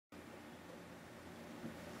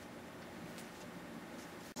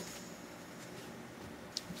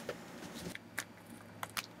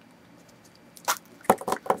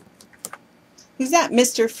Who's that?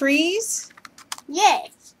 Mr. Freeze?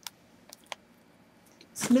 Yes.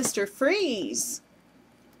 It's Mr. Freeze.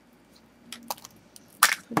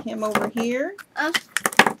 Put him over here. That's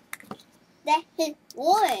his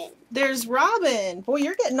one. There's Robin. Boy,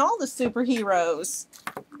 you're getting all the superheroes.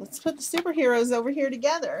 Let's put the superheroes over here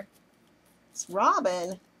together. It's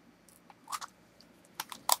Robin.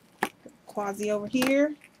 Kwazii over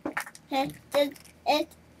here. And there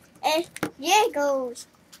goes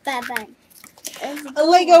Bye-bye. A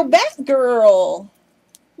Lego Batgirl.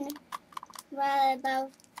 What about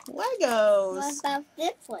Legos.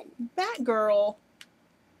 this one? Batgirl.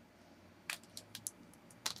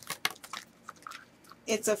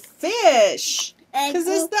 It's a fish. Because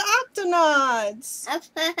it's the Octonauts. A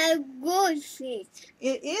goldfish.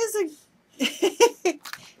 It is a...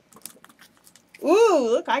 Ooh,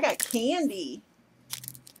 look, I got candy.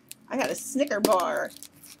 I got a Snicker bar.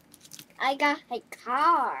 I got a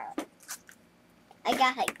car. I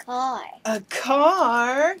got a car. A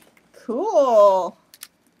car? Cool.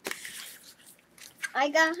 I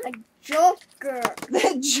got a Joker.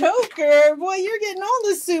 The Joker? Boy, you're getting all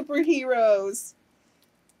the superheroes.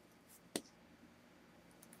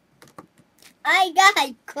 I got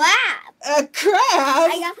a crab. A crab?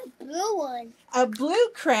 I got a blue one. A blue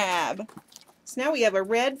crab. So now we have a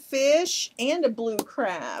red fish and a blue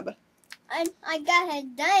crab. I got a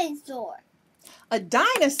dinosaur. A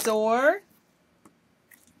dinosaur?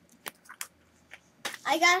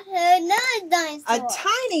 I got another dinosaur. A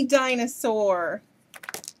tiny dinosaur.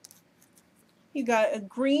 You got a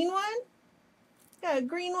green one? You got a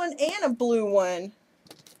green one and a blue one.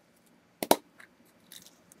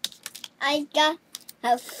 I got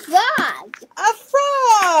a frog. A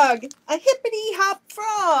frog! A hippity-hop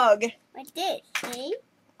frog. Like this, see?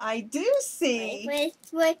 I do see.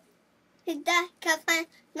 With that, because I'm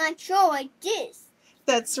not sure like this.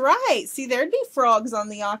 That's right. See, there'd be frogs on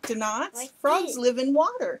the Octonauts. Like Frogs this. live in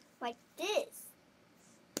water. Like this.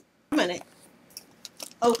 I'm going to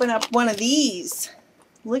open up one of these.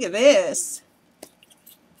 Look at this.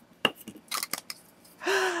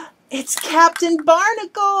 It's Captain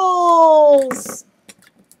Barnacles.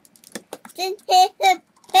 Then here's a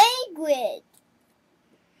penguin.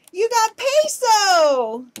 You got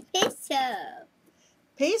Peso. Peso.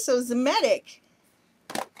 Peso's the medic.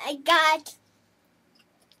 I got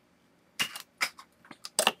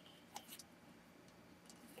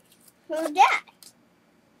who's that?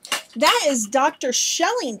 That is Dr.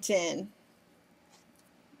 Shellington.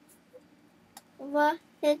 What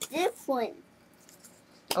is this one?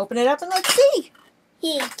 Open it up and let's see.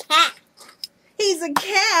 He's a cat. He's a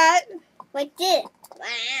cat. Like this.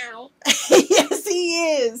 Wow. Yes,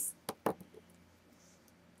 he is.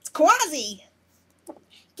 It's Kwazii.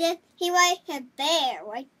 Then he like a bear.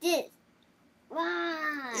 Like this.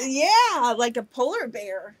 Wow. Yeah, like a polar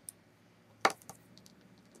bear.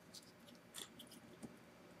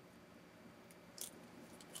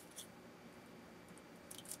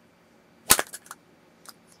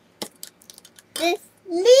 This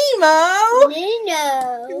Nemo!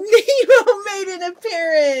 Nemo. Nemo made an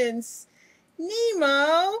appearance.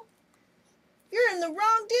 Nemo, you're in the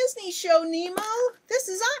wrong Disney show, Nemo. This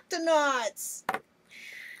is Octonauts.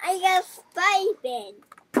 I got Spider-Man.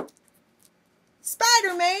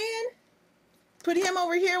 Spider-Man. Put him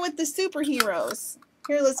over here with the superheroes.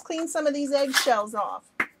 Here, let's clean some of these eggshells off.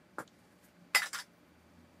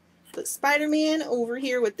 Put Spider-Man over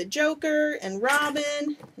here with the Joker and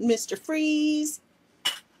Robin and Mr. Freeze.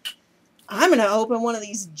 I'm going to open one of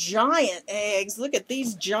these giant eggs. Look at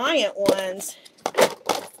these giant ones.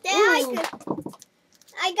 I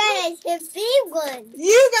got a big one.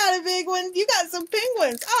 You got a big one. You got some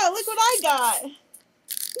penguins. Oh, look what I got. Look,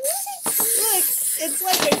 it's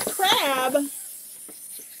like a crab.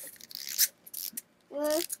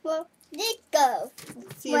 Where did it go?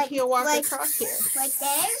 Let's see if he'll walk across here. Right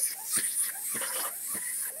there?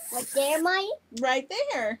 Right there, Mike? Right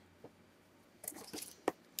there.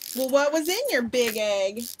 Well, what was in your big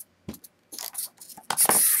egg?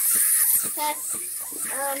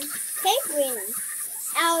 Penguins.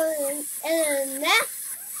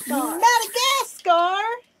 Madagascar. Madagascar.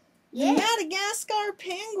 Yeah. Madagascar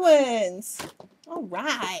penguins. All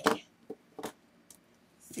right.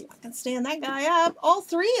 See if I can stand that guy up. All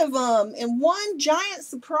three of them in one giant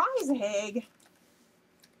surprise egg.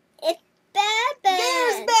 It's Batman.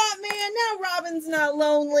 There's Batman. Now Robin's not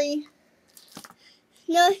lonely.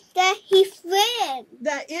 No, that's his friend.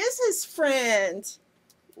 That is his friend.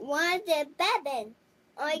 One the Batman.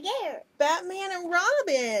 Oh, there. Batman and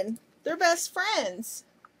Robin. They're best friends.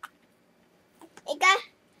 I got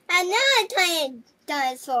another tiny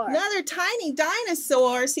dinosaur. Another tiny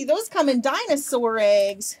dinosaur. See, those come in dinosaur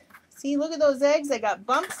eggs. See, look at those eggs. They got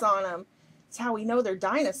bumps on them. That's how we know they're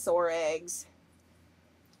dinosaur eggs.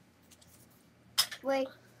 Wait,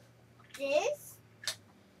 this?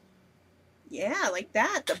 Yeah, like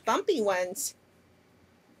that. The bumpy ones.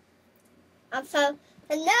 I found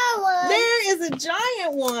another one. There is a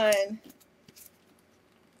giant one.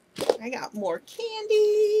 I got more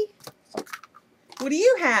candy. What do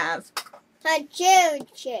you have? A treasure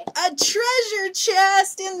chest. A treasure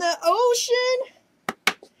chest in the ocean?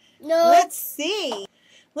 No. Let's see.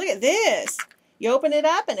 Look at this. You open it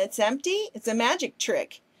up and it's empty. It's a magic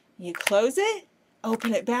trick. You close it,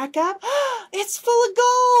 open it back up. It's full of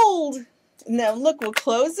gold. Now look, we'll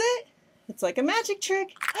close it. It's like a magic trick.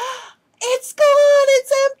 It's gone.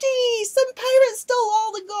 It's empty. Some pirate stole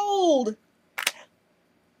all the gold.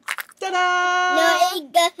 Ta-da! No,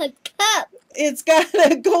 it got a cup. It's got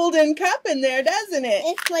a golden cup in there, doesn't it?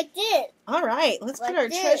 It's like this. All right, let's put our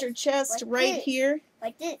treasure chest right here.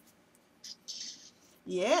 Like this.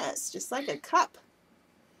 Yes, just like a cup.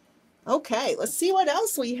 Okay, let's see what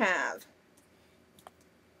else we have.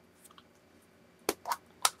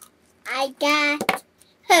 I got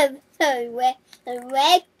a red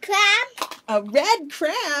crab. A red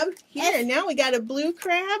crab? Here, Yes. now we got a blue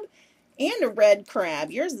crab and a red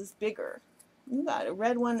crab. Yours is bigger. You got a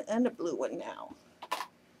red one and a blue one now.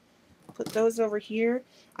 Put those over here.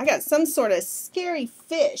 I got some sort of scary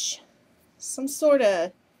fish. Some sort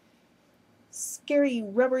of scary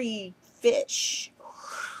rubbery fish.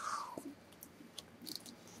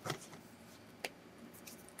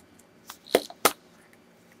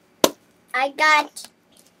 I got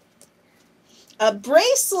A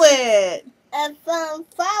bracelet. a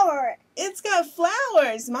flower. It's got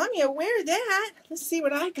flowers. Mommy, will wear that. Let's see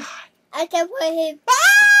what I got. I can put him.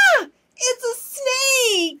 Ah! It's a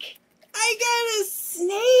snake. I got a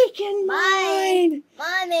snake in mine.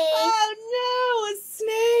 Mommy. Oh no, a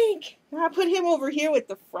snake. I'll put him over here with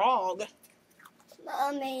the frog.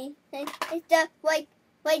 Mommy. It's the white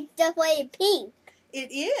pink.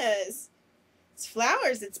 It is. It's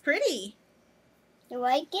flowers. It's pretty. You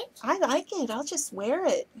like it? I like it. I'll just wear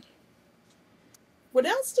it. What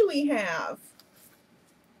else do we have?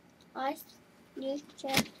 I use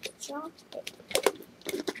chocolate.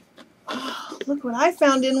 Oh, look what I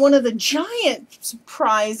found in one of the giant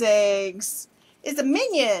surprise eggs. It's a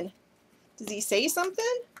minion. Does he say something?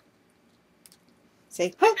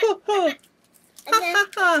 Say, ho, ho, ho. And then, Ha,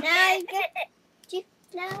 ha,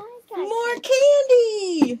 now I got more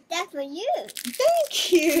candy. That's for you.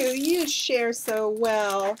 Thank you. You share so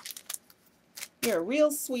well. You're a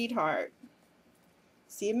real sweetheart.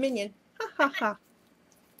 See a minion. Ha, ha, ha.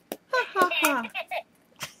 Ha, ha, ha.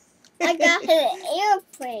 I got an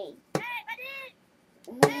airplane.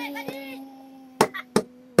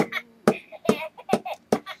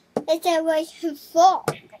 It's a way to fall.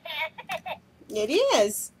 It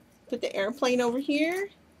is. Put the airplane over here.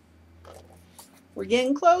 We're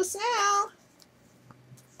getting close now.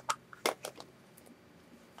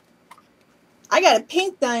 I got a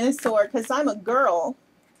pink dinosaur because I'm a girl.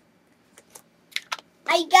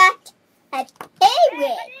 I got a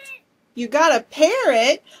parrot. You got a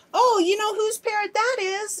parrot? Oh, you know whose parrot that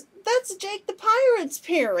is? That's Jake the Pirate's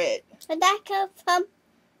parrot. But that comes from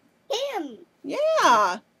him.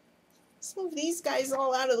 Yeah. Let's move these guys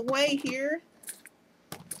all out of the way here.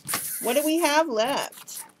 What do we have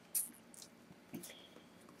left?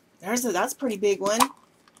 That's a pretty big one.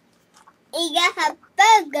 He got a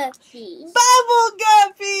burger piece. Bubble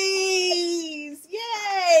guppies!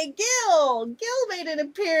 Yay! Gil! Gil made an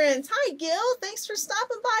appearance. Hi, Gil. Thanks for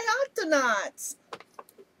stopping by Octonauts.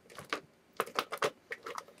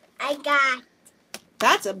 I got.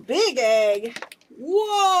 That's a big egg.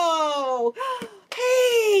 Whoa!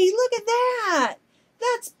 Hey, look at that.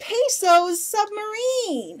 That's Peso's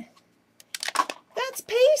submarine. That's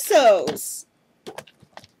Peso's.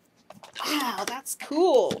 Wow, that's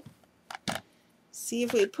cool. See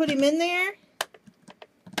if we put him in there.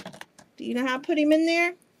 Do you know how to put him in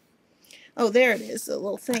there? Oh, there it is, the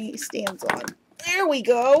little thing he stands on. There we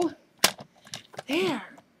go. There.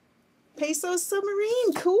 Peso's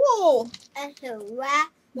submarine. Cool. That's a rat.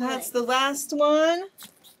 That's the last one.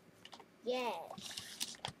 Yeah.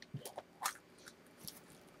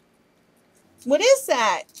 What is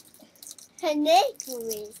that? Her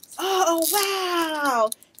necklace. Oh, wow.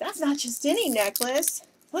 That's not just any necklace.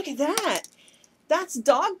 Look at that. That's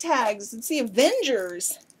dog tags. It's the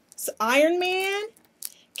Avengers. It's Iron Man,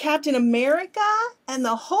 Captain America, and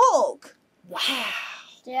the Hulk. Wow.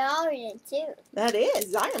 They're all in it too. That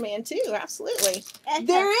is Iron Man too, absolutely. That's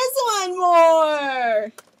There is one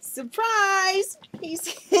more. Surprise! He's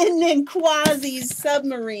hidden in Kwazii's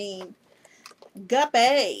submarine. Gup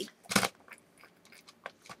A.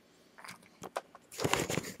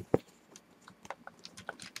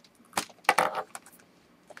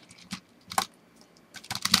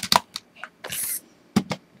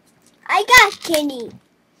 I got candy.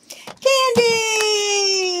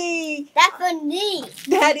 Candy! That's for me.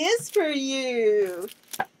 That is for you.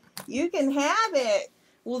 You can have it.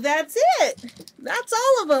 Well, that's it. That's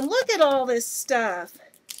all of them. Look at all this stuff.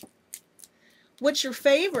 What's your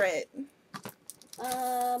favorite?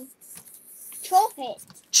 Chocolate.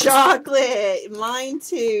 Chocolate. Mine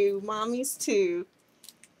too. Mommy's too.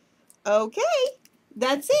 Okay,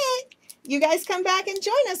 that's it. You guys come back and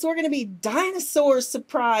join us. We're going to be dinosaur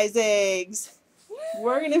surprise eggs.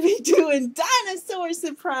 We're going to be doing dinosaur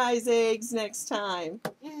surprise eggs next time.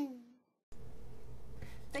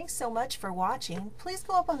 Thanks so much for watching. Please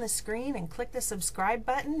go up on the screen and click the subscribe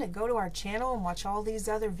button to go to our channel and watch all these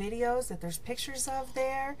other videos that there's pictures of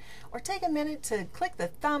there. Or take a minute to click the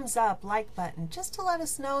thumbs up like button just to let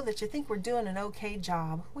us know that you think we're doing an okay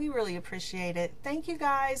job. We really appreciate it. Thank you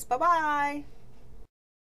guys. Bye-bye.